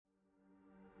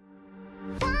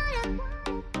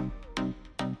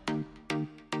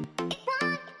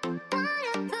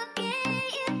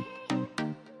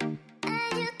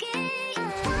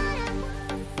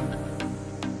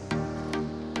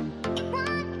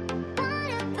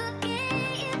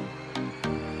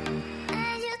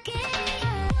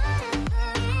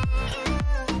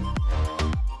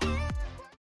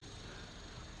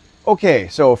Okay,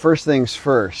 so first things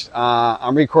first.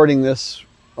 I'm recording this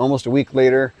almost a week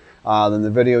later than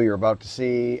the video you're about to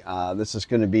see. This is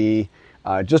going to be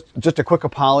just a quick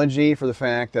apology for the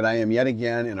fact that I am yet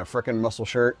again in a frickin' muscle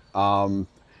shirt.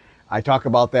 I talk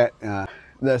about that.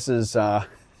 This is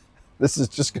this is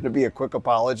just going to be a quick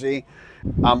apology.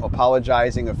 I'm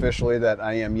apologizing officially that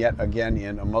I am yet again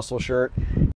in a muscle shirt.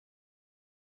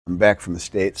 I'm back from the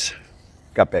States.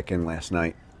 Got back in last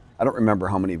night. I don't remember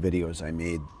how many videos I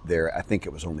made there. I think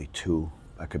it was only 2.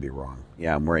 I could be wrong.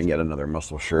 Yeah, I'm wearing yet another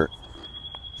muscle shirt.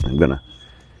 I'm gonna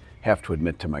have to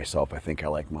admit to myself, I think I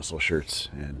like muscle shirts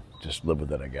and just live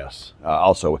with it, I guess.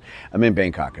 Also, I'm in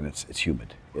Bangkok and it's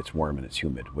humid. It's warm and it's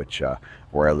humid, which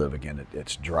where I live again,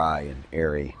 it's dry and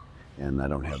airy, and I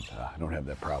don't have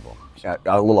that problem.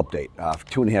 A little update: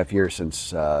 2.5 years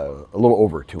since, a little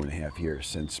over 2.5 years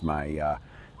since my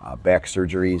back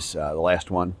surgeries, the last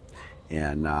one.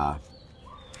 And on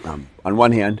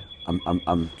one hand,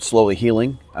 I'm slowly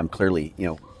healing. I'm clearly,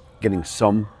 getting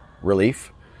some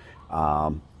relief.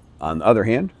 On the other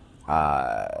hand,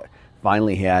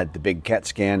 finally had the big CAT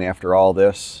scan after all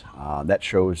this. That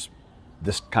shows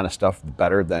this kind of stuff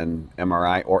better than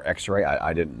MRI or X-ray.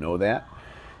 I didn't know that.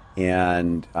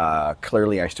 And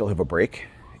clearly I still have a break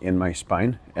in my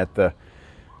spine at the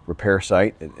repair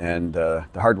site, and the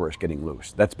hardware is getting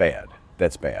loose. That's bad.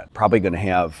 That's bad. Probably going to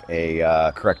have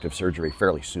a corrective surgery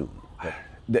fairly soon.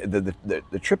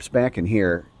 The trips back in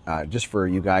here, just for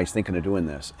you guys thinking of doing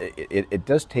this, it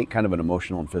does take kind of an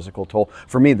emotional and physical toll.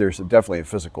 For me, there's definitely a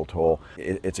physical toll.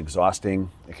 It's exhausting.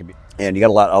 It can be, and you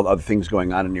got a lot of other things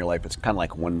going on in your life. It's kind of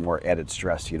like one more added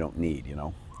stress you don't need,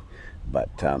 But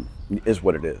it is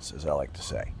what it is, as I like to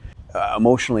say.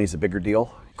 Emotionally is a bigger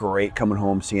deal. Great coming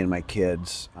home, seeing my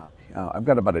kids. I've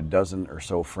got about a dozen or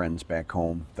so friends back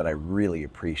home that I really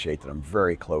appreciate, that I'm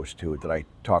very close to, that I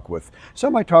talk with.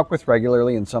 Some I talk with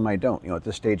regularly and some I don't. At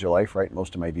this stage of life, right,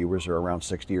 most of my viewers are around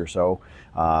 60 or so.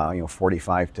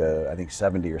 45 to, I think,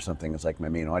 70 or something is like my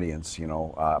main audience.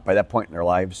 By that point in their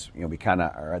lives, we kind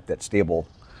of are at that stable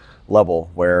level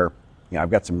where,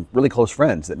 I've got some really close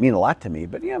friends that mean a lot to me,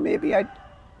 but maybe I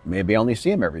only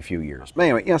see them every few years. But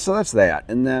anyway, so that's that.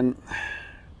 And then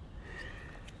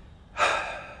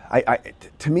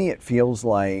to me, it feels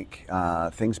like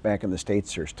things back in the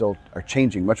States are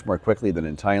changing much more quickly than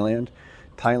in Thailand.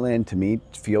 Thailand, to me,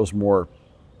 feels more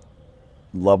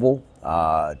level,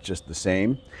 just the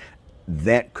same.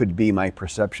 That could be my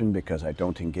perception because I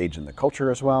don't engage in the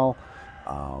culture as well,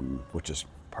 which is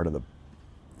part of the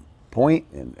point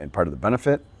and part of the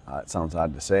benefit. It sounds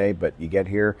odd to say, but you get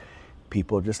here,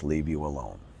 people just leave you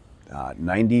alone.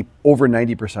 Over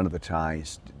 90% of the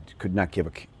Thais could not give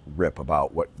a rip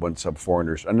about what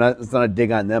sub-foreigners, and it's not a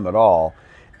dig on them at all.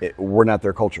 We're not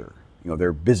their culture.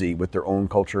 They're busy with their own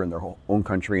culture and their own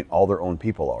country and all their own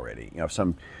people already. If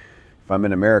I'm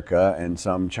in America and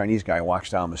some Chinese guy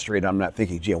walks down the street, I'm not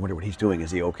thinking, gee, I wonder what he's doing.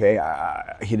 Is he okay?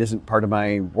 He isn't part of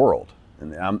my world.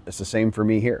 And it's the same for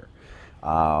me here.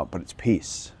 But it's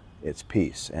peace. It's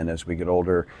peace. And as we get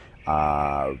older,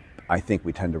 I think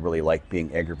we tend to really like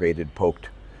being aggravated, poked,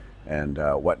 and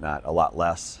whatnot a lot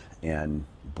less. And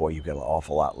boy, you get an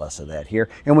awful lot less of that here.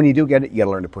 And when you do get it, you got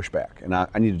to learn to push back. And I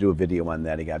need to do a video on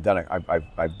that again.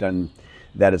 I've done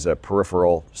that as a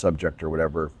peripheral subject or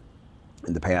whatever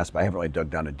in the past, but I haven't really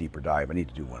dug down a deeper dive. I need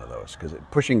to do one of those because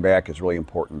pushing back is really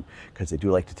important because they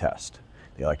do like to test.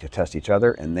 They like to test each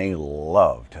other, and they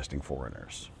love testing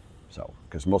foreigners. So,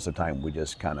 because most of the time we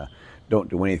just kind of don't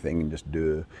do anything and just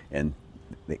do, and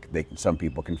some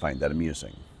people can find that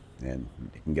amusing, and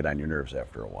it can get on your nerves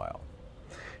after a while.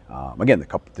 Again,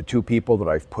 the 2 people that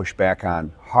I've pushed back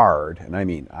on hard, and I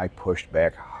mean I pushed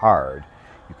back hard.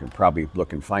 You can probably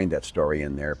look and find that story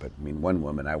in there, but one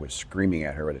woman, I was screaming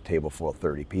at her at a table full of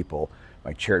 30 people.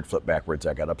 My chair had flipped backwards.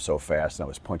 I got up so fast and I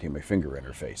was pointing my finger in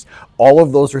her face. All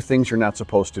of those are things you're not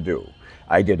supposed to do.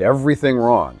 I did everything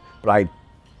wrong, but I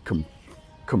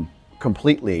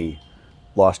completely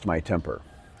lost my temper.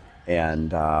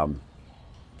 And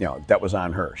that was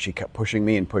on her. She kept pushing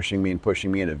me and pushing me and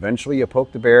pushing me, and eventually you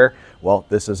poke the bear. Well,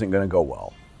 this isn't going to go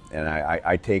well. And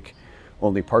I take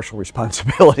only partial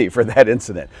responsibility for that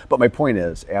incident. But my point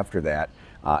is, after that,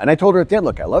 and I told her at the end,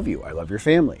 look, I love you. I love your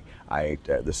family. I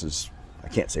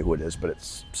can't say who it is, but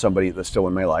it's somebody that's still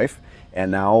in my life.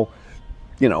 And now,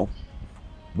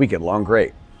 we get along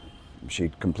great. She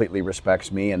completely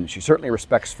respects me, and she certainly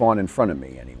respects Fawn in front of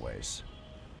me anyways.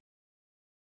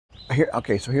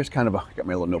 Okay, so here's I got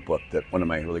my little notebook that one of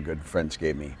my really good friends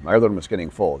gave me. My other one was getting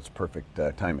full. It's perfect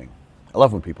timing. I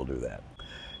love when people do that.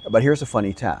 But here's a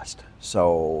funny test.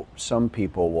 So some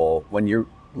people will, when you're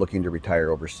looking to retire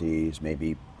overseas,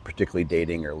 maybe particularly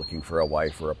dating or looking for a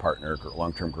wife or a partner or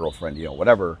long-term girlfriend, you know,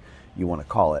 whatever you want to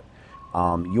call it,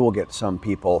 you will get some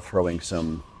people throwing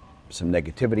some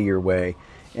negativity your way,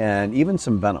 and even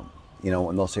some venom. You know,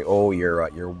 and they'll say, "Oh,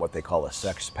 you're what they call a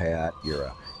sex pat.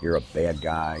 You're a bad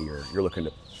guy. You're looking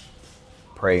to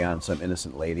prey on some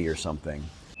innocent lady or something."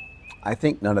 I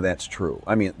think none of that's true.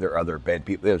 I mean, there are other bad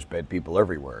people. There's bad people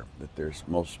everywhere. But there's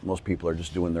most people are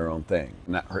just doing their own thing,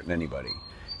 not hurting anybody.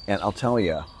 And I'll tell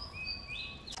you.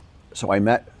 So I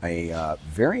met a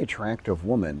very attractive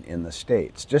woman in the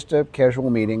States. Just a casual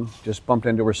meeting. Just bumped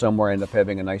into her somewhere. Ended up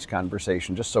having a nice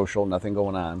conversation. Just social, nothing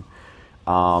going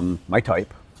on. My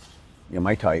type. You know,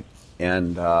 my type.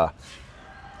 And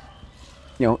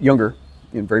you know, younger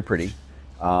and very pretty.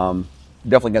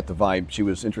 Definitely got the vibe she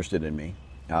was interested in me.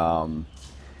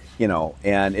 You know,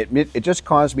 and it just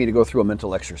caused me to go through a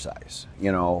mental exercise.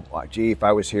 You know, like, gee, if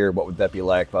I was here, what would that be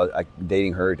like? If I was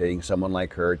dating someone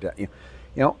like her.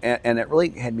 You know, and it really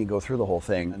had me go through the whole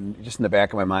thing. And just in the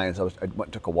back of my mind, as I went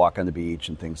and took a walk on the beach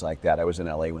and things like that. I was in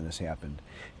LA when this happened.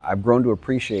 I've grown to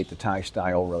appreciate the Thai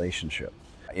style relationship.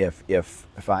 If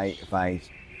I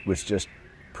was just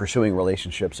pursuing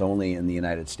relationships only in the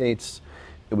United States,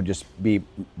 it would just be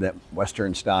that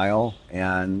Western style.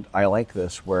 And I like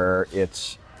this, where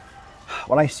it's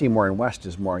what I see more in West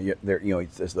is more there. You know,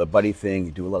 it's the buddy thing.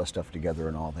 You do a lot of stuff together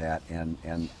and all that.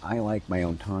 And I like my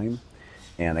own time.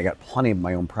 And I got plenty of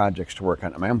my own projects to work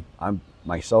on. I'm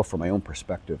myself, from my own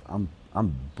perspective,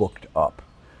 I'm booked up.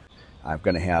 I'm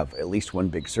going to have at least one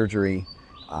big surgery.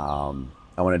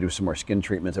 I want to do some more skin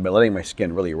treatments. I've been letting my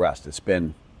skin really rest. It's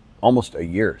been almost a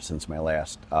year since my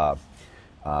last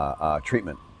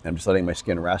treatment. I'm just letting my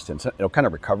skin rest, and it'll kind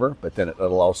of recover, but then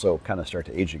it'll also kind of start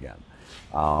to age again.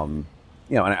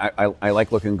 You know, and I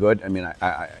like looking good. I mean,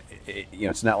 you know,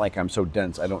 it's not like I'm so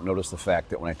dense. I don't notice the fact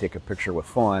that when I take a picture with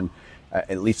Fawn,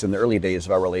 at least in the early days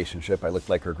of our relationship, I looked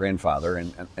like her grandfather,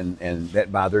 and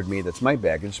that bothered me. That's my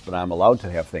baggage, but I'm allowed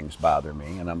to have things bother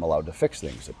me, and I'm allowed to fix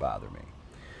things that bother me.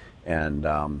 And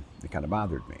it kind of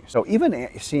bothered me. So even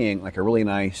seeing like a really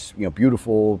nice, you know,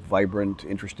 beautiful, vibrant,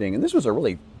 interesting, and this was a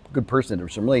really good person. There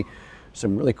was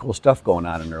some really cool stuff going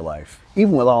on in her life.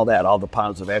 Even with all that, all the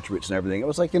positive attributes and everything, it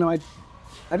was like, you know, I'd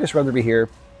just rather be here,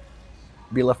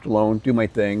 be left alone, do my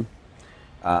thing.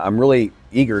 I'm really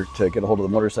eager to get a hold of the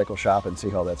motorcycle shop and see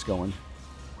how that's going.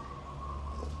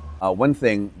 One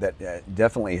thing that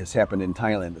definitely has happened in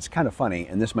Thailand that's kind of funny,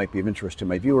 and this might be of interest to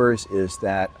my viewers, is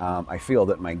that I feel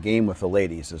that my game with the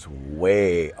ladies is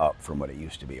way up from what it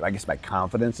used to be. I guess my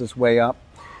confidence is way up,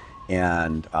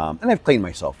 and I've cleaned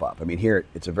myself up. I mean, here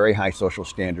it's a very high social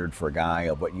standard for a guy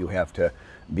of what you have to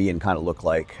be and kind of look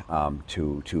like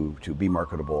to be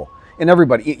marketable. And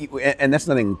everybody, and that's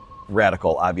nothing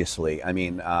radical, obviously. I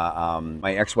mean,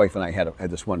 my ex-wife and I had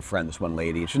this one friend, this one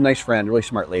lady. She's a nice friend, really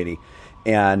smart lady.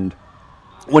 And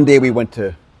one day we went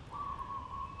to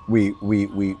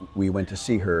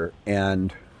see her,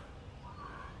 and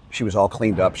she was all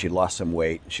cleaned up. She'd lost some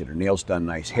weight. She had her nails done,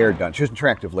 nice hair done. She was an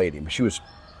attractive lady, but she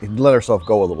had let herself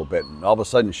go a little bit, and all of a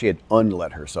sudden she had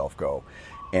unlet herself go.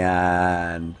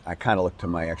 And I kind of looked to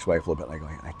my ex-wife a little bit, and I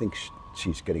go, I think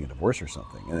she's getting a divorce or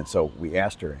something. And then so we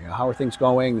asked her, how are things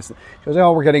going? She goes,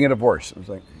 oh, we're getting a divorce. I was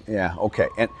like, yeah, okay.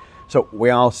 And so we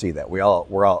all see that. We're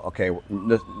all okay.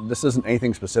 This isn't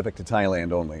anything specific to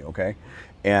Thailand only, okay?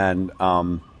 And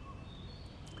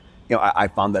you know, I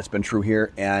found that's been true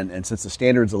here. And since the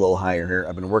standard's a little higher here,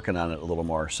 I've been working on it a little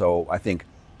more. So I think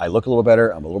I look a little better.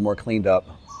 I'm a little more cleaned up.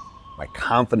 My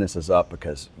confidence is up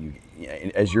because,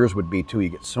 as yours would be too, you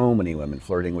get so many women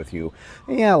flirting with you.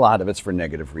 Yeah, a lot of it's for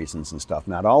negative reasons and stuff.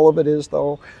 Not all of it is,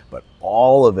 though, but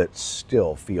all of it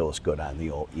still feels good on the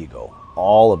old ego.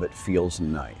 All of it feels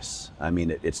nice. I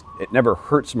mean, it never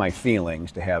hurts my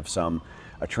feelings to have some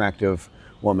attractive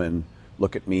woman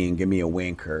look at me and give me a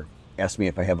wink or ask me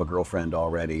if I have a girlfriend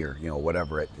already, or, you know,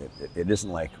 whatever. It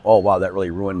isn't like, oh, wow, that really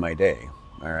ruined my day.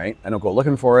 All right, I don't go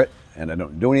looking for it, and I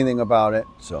don't do anything about it.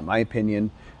 So in my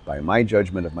opinion, by my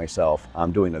judgment of myself,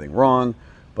 I'm doing nothing wrong,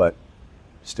 but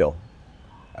still,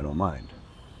 I don't mind.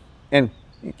 And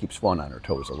it keeps Fawn on her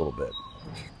toes a little bit.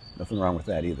 Nothing wrong with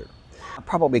that either. I'll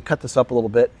probably cut this up a little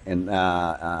bit, and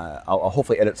I'll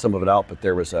hopefully edit some of it out, but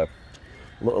there was a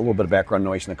little bit of background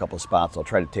noise in a couple of spots. I'll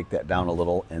try to take that down a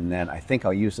little, and then I think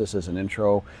I'll use this as an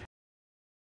intro.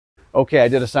 Okay, I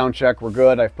did a sound check. We're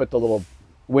good. I've put the little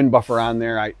wind buffer on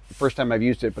there. First time I've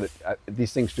used it, but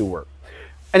these things do work.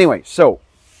 Anyway, so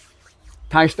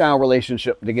Thai style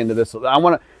relationship, dig into this. I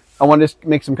want to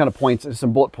make some kind of points,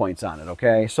 some bullet points on it,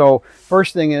 okay? So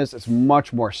first thing is, it's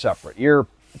much more separate.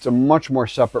 It's a much more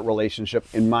separate relationship,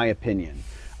 in my opinion.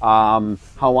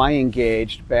 How I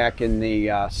engaged back in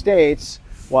the States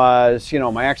was, you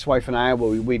know, my ex-wife and I,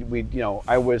 we you know,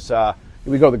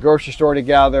 we go to the grocery store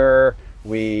together.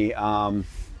 We,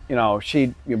 you know,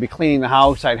 she'd be cleaning the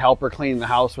house. I'd help her cleaning the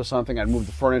house with something. I'd move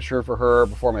the furniture for her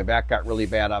before my back got really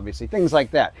bad, obviously, things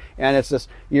like that. And it's this,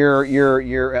 you're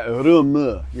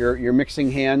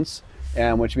mixing hands,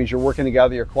 and which means you're working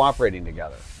together, you're cooperating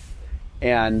together.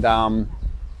 And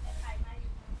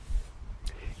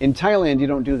in Thailand, you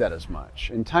don't do that as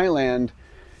much. In Thailand,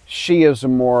 she is a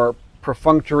more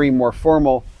perfunctory, more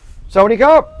formal. Sawadee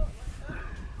Krap!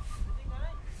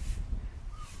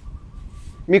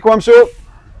 Mi Kwam Suk!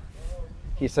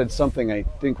 He said something I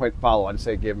didn't quite follow. I'd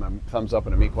say I gave him a thumbs up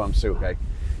and a Mi Kwam Suk.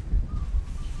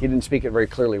 He didn't speak it very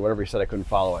clearly. Whatever he said, I couldn't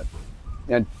follow it.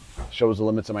 And shows the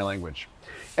limits of my language.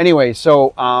 Anyway,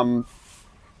 so,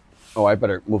 oh, I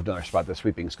better move to another spot. The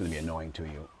sweeping is going to be annoying to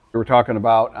you. We were talking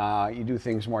about you do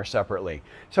things more separately.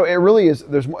 So it really is,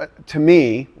 there's more, to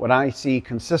me, what I see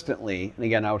consistently, and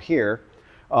again out here,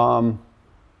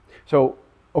 so,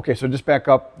 okay, so just back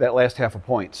up that last half a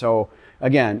point. So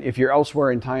again, if you're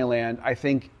elsewhere in Thailand, I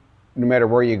think no matter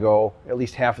where you go, at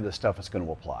least half of this stuff is going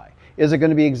to apply. Is it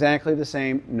going to be exactly the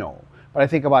same? No. But I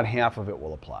think about half of it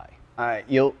will apply.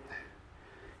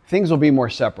 Things will be more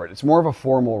separate. It's more of a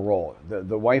formal role.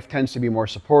 The wife tends to be more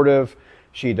supportive.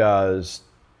 She does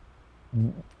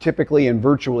typically and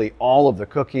virtually all of the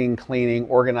cooking, cleaning,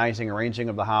 organizing, arranging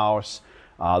of the house,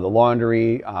 the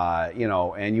laundry, you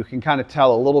know, and you can kind of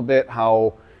tell a little bit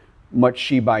how much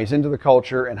she buys into the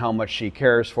culture and how much she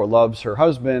cares for, loves her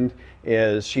husband.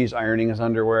 Is she's ironing his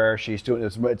underwear, she's doing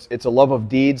this. It's a love of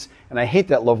deeds, and I hate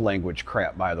that love language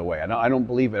crap, by the way. I don't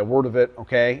believe a word of it,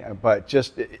 okay? But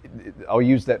just, I'll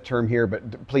use that term here,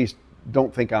 but please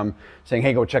don't think I'm saying,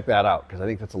 hey, go check that out, because I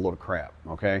think that's a load of crap,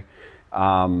 okay?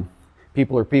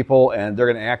 People are people, and they're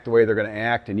going to act the way they're going to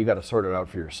act, and you got to sort it out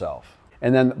for yourself.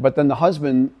 And then, but then the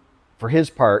husband, for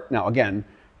his part, now again,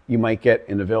 you might get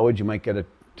in the village, you might get a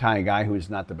Thai guy who's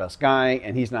not the best guy,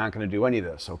 and he's not going to do any of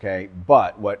this, okay?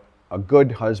 But what a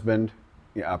good husband,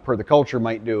 per the culture,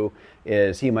 might do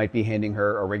is he might be handing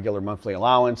her a regular monthly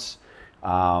allowance,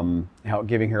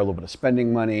 giving her a little bit of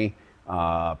spending money,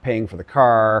 paying for the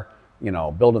car, you know,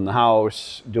 building the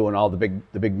house, doing all the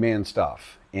big man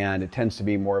stuff. And it tends to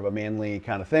be more of a manly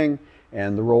kind of thing.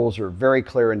 And the roles are very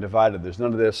clear and divided. There's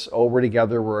none of this, oh, we're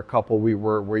together, we're a couple,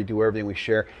 we do everything, we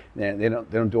share. They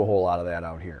don't do a whole lot of that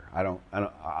out here.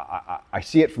 I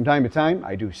see it from time to time.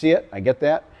 I do see it. I get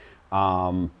that.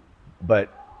 But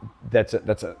that's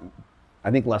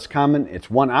I think less common. It's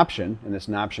one option, and it's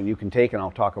an option you can take, and I'll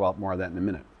talk about more of that in a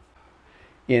minute.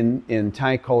 In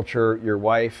Thai culture, your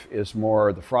wife is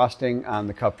more the frosting on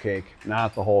the cupcake,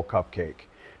 not the whole cupcake.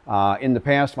 In the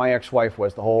past, my ex-wife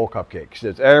was the whole cupcake. She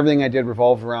says everything I did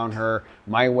revolved around her.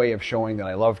 My way of showing that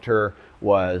I loved her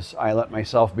was I let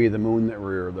myself be the moon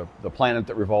the planet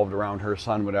that revolved around her,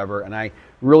 sun, whatever. And I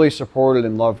really supported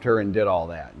and loved her and did all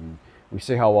that. And we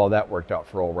see how well that worked out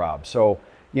for old Rob. So,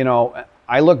 you know,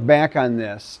 I look back on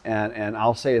this, and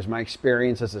I'll say as my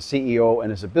experience as a CEO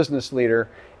and as a business leader,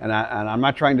 and I'm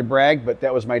not trying to brag, but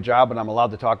that was my job, and I'm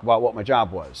allowed to talk about what my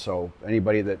job was. So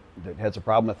anybody that has a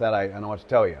problem with that, I know what to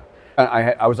tell you.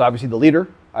 I was obviously the leader.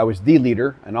 I was the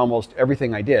leader in almost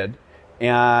everything I did.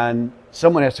 And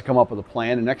someone has to come up with a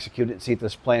plan and execute it and see if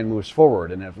this plan moves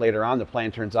forward. And if later on the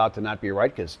plan turns out to not be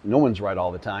right, because no one's right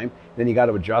all the time, then you got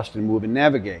to adjust and move and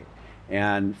navigate.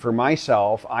 And for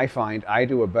myself, I find I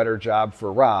do a better job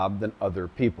for Rob than other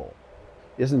people.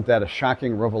 Isn't that a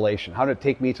shocking revelation? How did it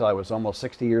take me till I was almost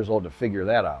 60 years old to figure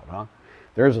that out, huh?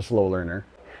 There's a slow learner.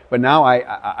 But now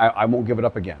I won't give it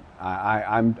up again.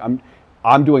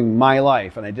 I'm doing my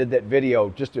life, and I did that video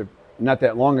just not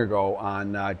that long ago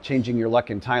on changing your luck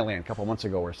in Thailand a couple months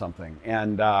ago or something.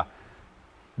 And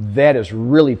that is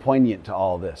really poignant to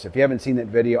all this. If you haven't seen that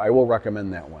video, I will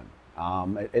recommend that one.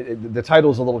 The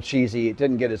title's a little cheesy. It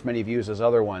didn't get as many views as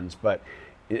other ones, but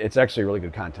it's actually really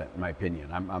good content, in my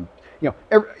opinion. You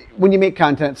know, when you make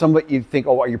content, some of it you think,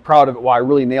 oh, you're proud of it. Well, I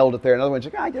really nailed it there. And other ones,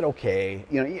 like, I did okay.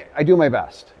 You know, I do my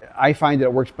best. I find that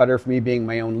it works better for me being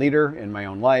my own leader in my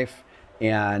own life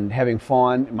and having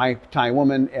fun. My Thai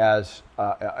woman as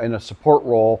in a support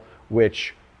role,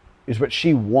 which is what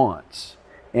she wants.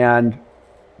 And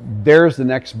there's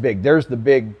the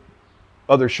big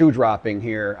other shoe dropping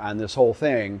here on this whole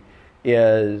thing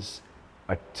is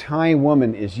a Thai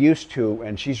woman is used to,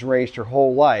 and she's raised her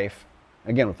whole life,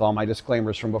 again with all my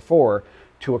disclaimers from before,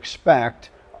 to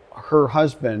expect her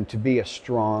husband to be a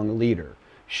strong leader.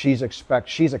 She's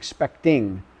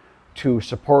expecting to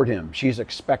support him. She's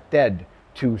expected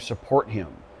to support him.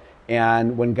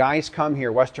 And when guys come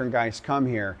here, Western guys come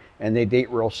here, and they date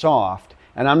real soft,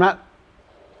 and I'm not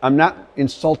I'm not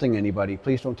insulting anybody.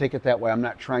 Please don't take it that way. I'm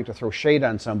not trying to throw shade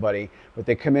on somebody, but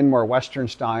they come in more Western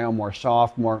style, more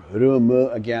soft, more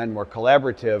again, more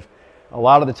collaborative. A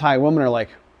lot of the Thai women are like,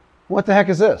 what the heck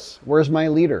is this? Where's my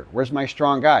leader? Where's my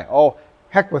strong guy? Oh,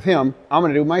 heck with him. I'm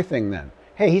going to do my thing then.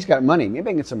 Hey, he's got money. Maybe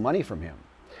I can get some money from him.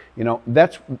 You know,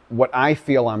 that's what I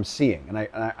feel I'm seeing. And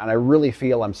I really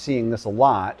feel I'm seeing this a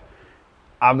lot.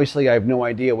 Obviously, I have no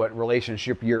idea what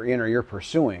relationship you're in or you're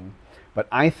pursuing. But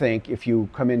I think if you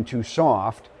come in too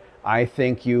soft, I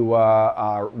think you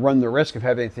run the risk of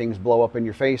having things blow up in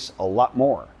your face a lot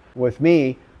more. With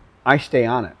me, I stay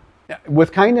on it.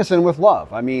 With kindness and with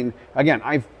love. I mean, again,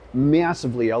 I've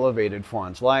massively elevated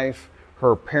Fawn's life.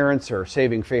 Her parents are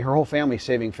saving face. Her whole family's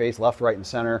saving face left, right, and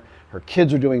center. Her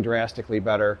kids are doing drastically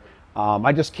better.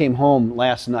 I just came home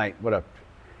last night.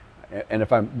 And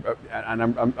if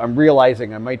I'm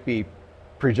realizing I might be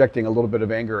projecting a little bit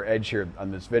of anger or edge here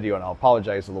on this video, and I'll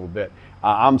apologize a little bit.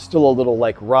 I'm still a little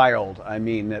like riled. I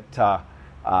mean, that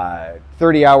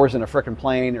 30 hours in a frickin'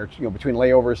 plane, or between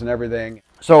layovers and everything.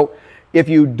 So if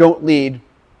you don't lead,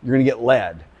 you're going to get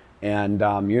led. And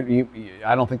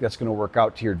I don't think that's going to work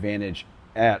out to your advantage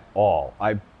at all.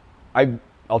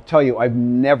 I'll tell you, I've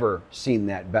never seen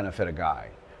that benefit a guy.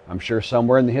 I'm sure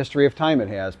somewhere in the history of time it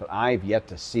has, but I've yet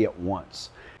to see it once.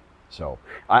 So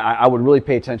I would really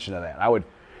pay attention to that. I would,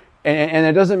 and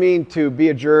it doesn't mean to be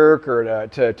a jerk or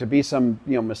to be some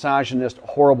misogynist,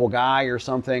 horrible guy or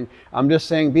something. I'm just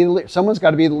saying, someone's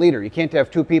got to be the leader. You can't have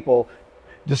two people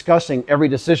discussing every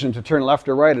decision to turn left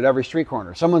or right at every street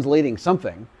corner. Someone's leading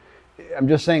something. I'm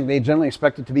just saying they generally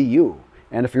expect it to be you.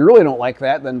 And if you really don't like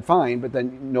that, then fine, but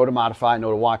then know to modify, know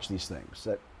to watch these things.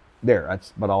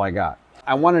 That's about all I got.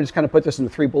 I want to just kind of put this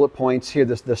into 3 bullet points here,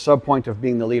 the sub point of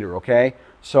being the leader, okay?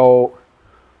 So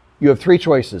you have 3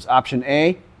 choices. Option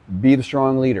A, be the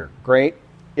strong leader. Great.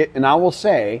 And I will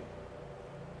say,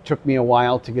 it took me a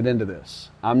while to get into this.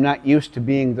 I'm not used to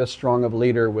being this strong of a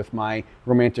leader with my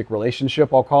romantic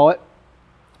relationship, I'll call it.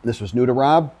 This was new to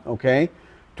Rob, okay?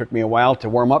 Took me a while to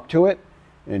warm up to it,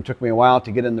 and it took me a while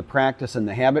to get in the practice and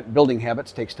the habit. Building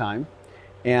habits takes time,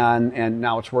 and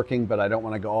now it's working. But I don't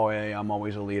want to go, oh, hey, I'm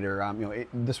always a leader.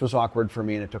 This was awkward for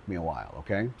me, and it took me a while.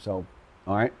 Okay, so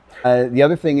all right. The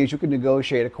other thing is you can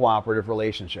negotiate a cooperative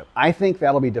relationship. I think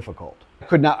that'll be difficult.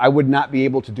 I would not be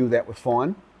able to do that with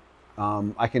Fawn.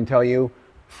 I can tell you,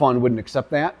 Fawn wouldn't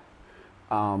accept that.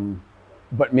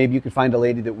 But maybe you could find a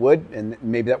lady that would, and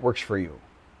maybe that works for you.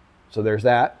 So there's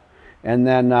that. And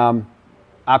then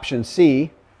option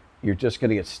C, you're just going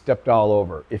to get stepped all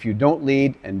over. If you don't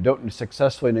lead and don't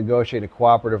successfully negotiate a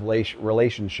cooperative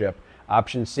relationship,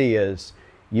 option C is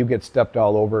you get stepped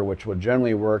all over, which will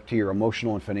generally work to your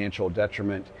emotional and financial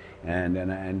detriment.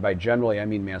 And by generally, I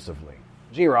mean massively.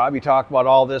 Gee, Rob, you talk about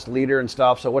all this leader and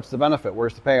stuff, so what's the benefit?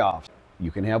 Where's the payoff? You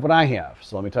can have what I have.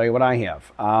 So let me tell you what I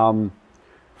have.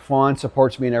 Fawn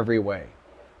supports me in every way.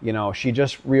 She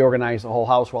just reorganized the whole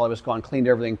house while I was gone, cleaned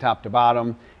everything top to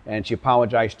bottom, and she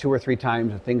apologized 2 or 3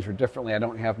 times that things were differently. I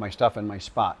don't have my stuff in my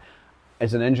spot.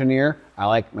 As an engineer, I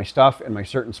like my stuff in my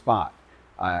certain spot.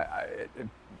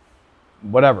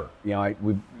 Whatever, you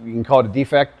can call it a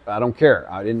defect. I don't care.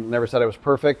 Never said I was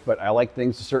perfect, but I like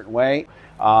things a certain way.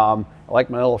 I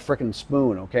like my little frickin'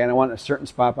 spoon, okay? And I want a certain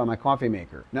spot by my coffee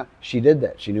maker. Now, she did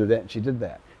that. She knew that, and she did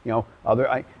that.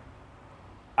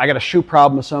 I got a shoe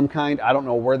problem of some kind. I don't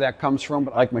know where that comes from,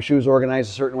 but I like my shoes organized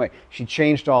a certain way. She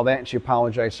changed all that, and she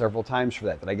apologized several times for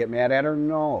that. Did I get mad at her?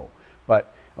 No.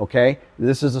 But, okay,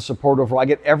 this is a supportive role. I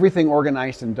get everything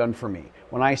organized and done for me.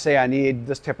 When I say I need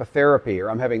this type of therapy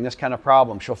or I'm having this kind of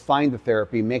problem, she'll find the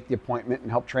therapy, make the appointment, and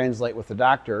help translate with the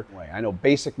doctor. I know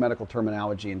basic medical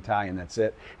terminology in Thai, and that's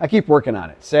it. I keep working on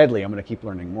it. Sadly, I'm going to keep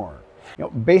learning more.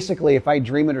 Basically, if I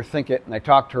dream it or think it, and I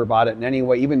talk to her about it in any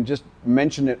way, even just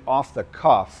mention it off the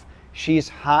cuff, she's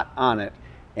hot on it.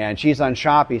 And she's on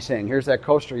Shopee saying, here's that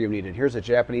coaster you needed. Here's a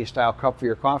Japanese-style cup for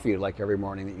your coffee you like every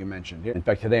morning that you mentioned. In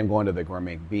fact, today I'm going to the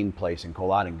gourmet bean place in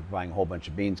Korat and buying a whole bunch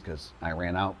of beans because I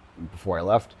ran out before I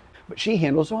left. But she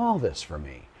handles all this for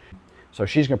me. So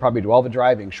she's going to probably do all the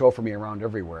driving, chauffeur me around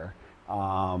everywhere.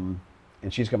 And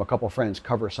she's going to have a couple friends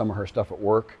cover some of her stuff at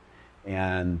work.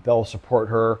 And they'll support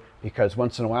her because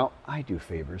once in a while, I do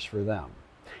favors for them.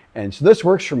 And so this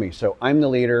works for me. So I'm the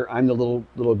leader. I'm the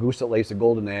little goose that lays the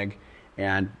golden egg.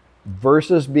 And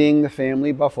versus being the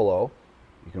family buffalo,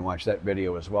 you can watch that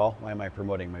video as well. Why am I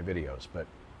promoting my videos? But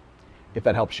if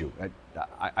that helps you,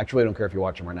 I truly don't care if you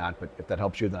watch them or not, but if that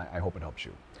helps you, then I hope it helps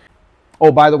you.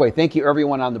 Oh, by the way, thank you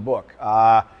everyone on the book.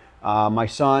 My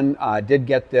son did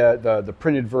get the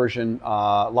printed version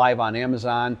live on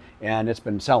Amazon, and it's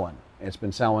been selling. It's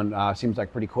been selling, seems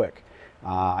like pretty quick.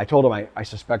 I told him I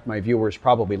suspect my viewers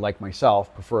probably, like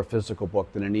myself, prefer a physical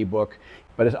book than an ebook.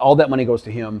 But all that money goes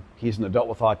to him. He's an adult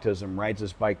with autism, rides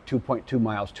his bike 2.2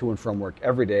 miles to and from work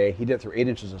every day. He did through 8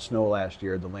 inches of snow last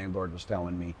year, the landlord was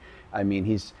telling me. I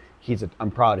mean,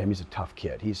 I'm proud of him. He's a tough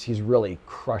kid. He's really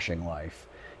crushing life.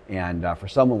 And for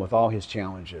someone with all his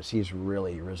challenges, he's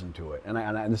really risen to it.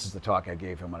 And this is the talk I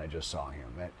gave him when I just saw him.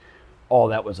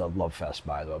 That was a love fest,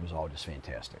 by the way. It was all just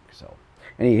fantastic. So,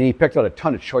 and he picked out a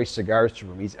ton of choice cigars to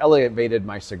him. He's elevated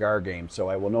my cigar game, so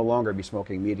I will no longer be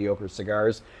smoking mediocre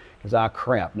cigars because,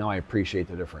 crap, now I appreciate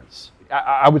the difference.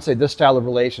 I would say this style of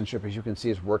relationship, as you can see,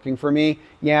 is working for me.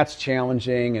 Yeah, it's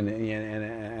challenging, and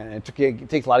it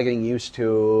takes a lot of getting used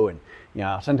to,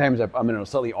 and sometimes I'm in a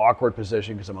slightly awkward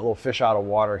position because I'm a little fish out of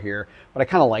water here, but I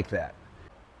kind of like that.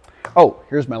 Oh,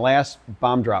 here's my last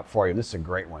bomb drop for you. This is a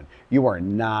great one. You are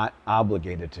not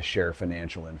obligated to share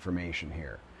financial information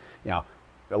here.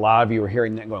 A lot of you are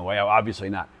hearing that going, well, obviously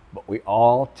not, but we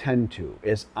all tend to,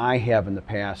 as I have in the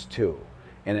past too.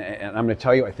 And I'm going to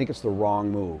tell you, I think it's the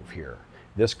wrong move here.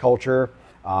 This culture,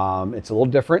 it's a little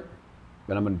different,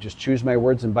 but I'm going to just choose my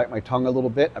words and bite my tongue a little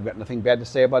bit. I've got nothing bad to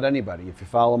say about anybody. If you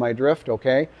follow my drift,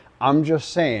 okay? I'm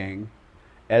just saying,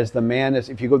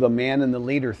 if you go the man and the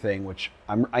leader thing, which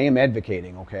I am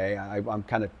advocating, okay? I'm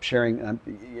kind of sharing. And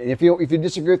if you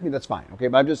disagree with me, that's fine, okay?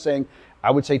 But I'm just saying,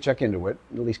 I would say check into it,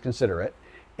 at least consider it.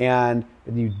 And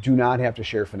you do not have to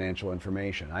share financial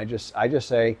information. I just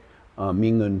say,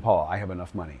 Ming Paul, I have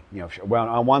enough money. Well,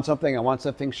 I want something,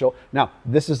 Now,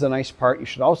 this is the nice part you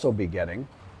should also be getting.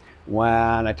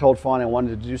 When I told Fawn I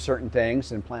wanted to do certain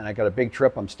things and plan, I got a big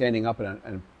trip. I'm standing up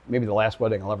and maybe the last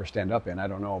wedding I'll ever stand up in, I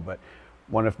don't know, but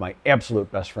one of my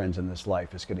absolute best friends in this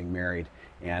life is getting married,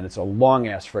 and it's a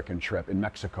long-ass frickin' trip in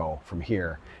Mexico from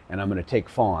here, and I'm going to take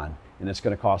Fawn, and it's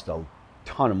going to cost a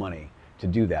ton of money to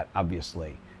do that,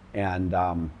 obviously. And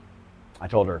I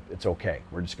told her it's okay.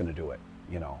 We're just going to do it,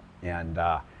 And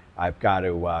I've got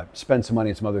to spend some money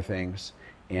on some other things,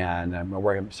 and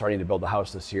I'm starting to build a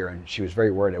house this year, and she was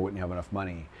very worried I wouldn't have enough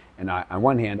money. And on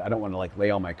one hand, I don't want to lay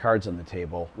all my cards on the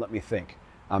table. Let me think.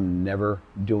 I'm never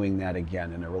doing that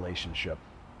again in a relationship,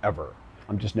 ever.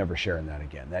 I'm just never sharing that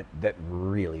again. That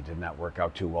really did not work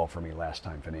out too well for me last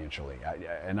time financially.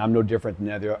 And I'm no different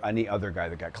than any other guy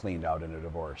that got cleaned out in a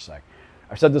divorce.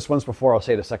 I've said this once before, I'll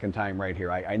say it a second time right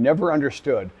here. I never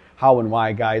understood how and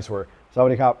why guys were so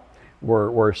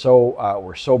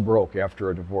broke after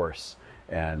a divorce,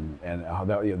 and how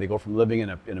they go from living in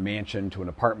a mansion to an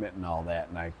apartment and all that.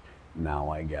 And now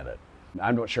I get it.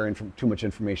 I'm not sharing too much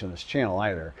information on this channel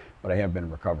either, but I have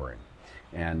been recovering,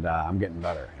 and I'm getting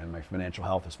better, and my financial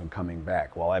health has been coming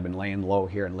back. While I've been laying low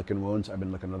here and licking wounds, I've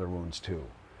been licking other wounds too.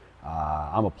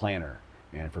 I'm a planner,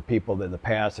 and for people that in the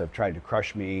past have tried to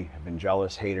crush me, have been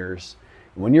jealous, haters,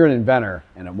 when you're an inventor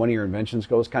and one of your inventions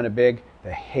goes kind of big,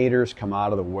 the haters come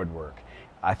out of the woodwork.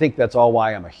 I think that's all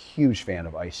why I'm a huge fan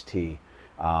of Ice-T.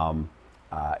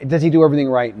 Does he do everything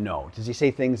right? No. Does he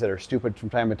say things that are stupid from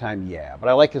time to time? Yeah. But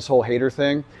I like his whole hater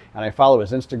thing, and I follow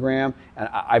his Instagram, and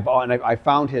I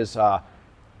found his,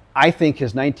 I think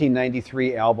his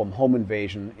 1993 album Home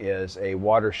Invasion is a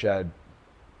watershed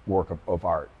work of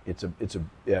art.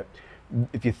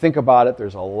 If you think about it,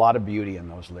 there's a lot of beauty in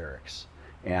those lyrics.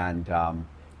 And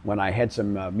when I had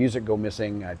some music go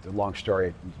missing, the long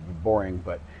story, boring,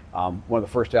 but one of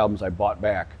the first albums I bought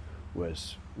back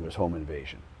was Home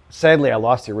Invasion. Sadly, I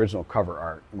lost the original cover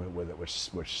art with it,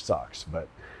 which sucks, but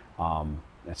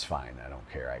that's fine. I don't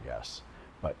care, I guess.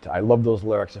 But I love those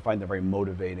lyrics. I find them very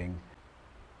motivating.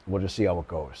 We'll just see how it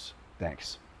goes.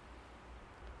 Thanks.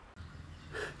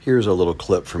 Here's a little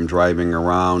clip from driving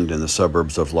around in the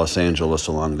suburbs of Los Angeles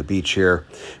along the beach here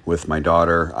with my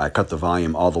daughter. I cut the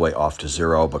volume all the way off to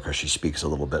 0 because she speaks a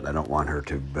little bit. I don't want her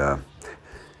to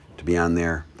be on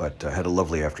there, but I had a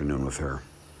lovely afternoon with her.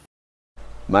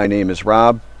 My name is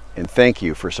Rob, and thank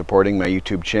you for supporting my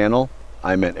YouTube channel.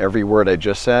 I meant every word I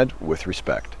just said with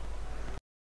respect.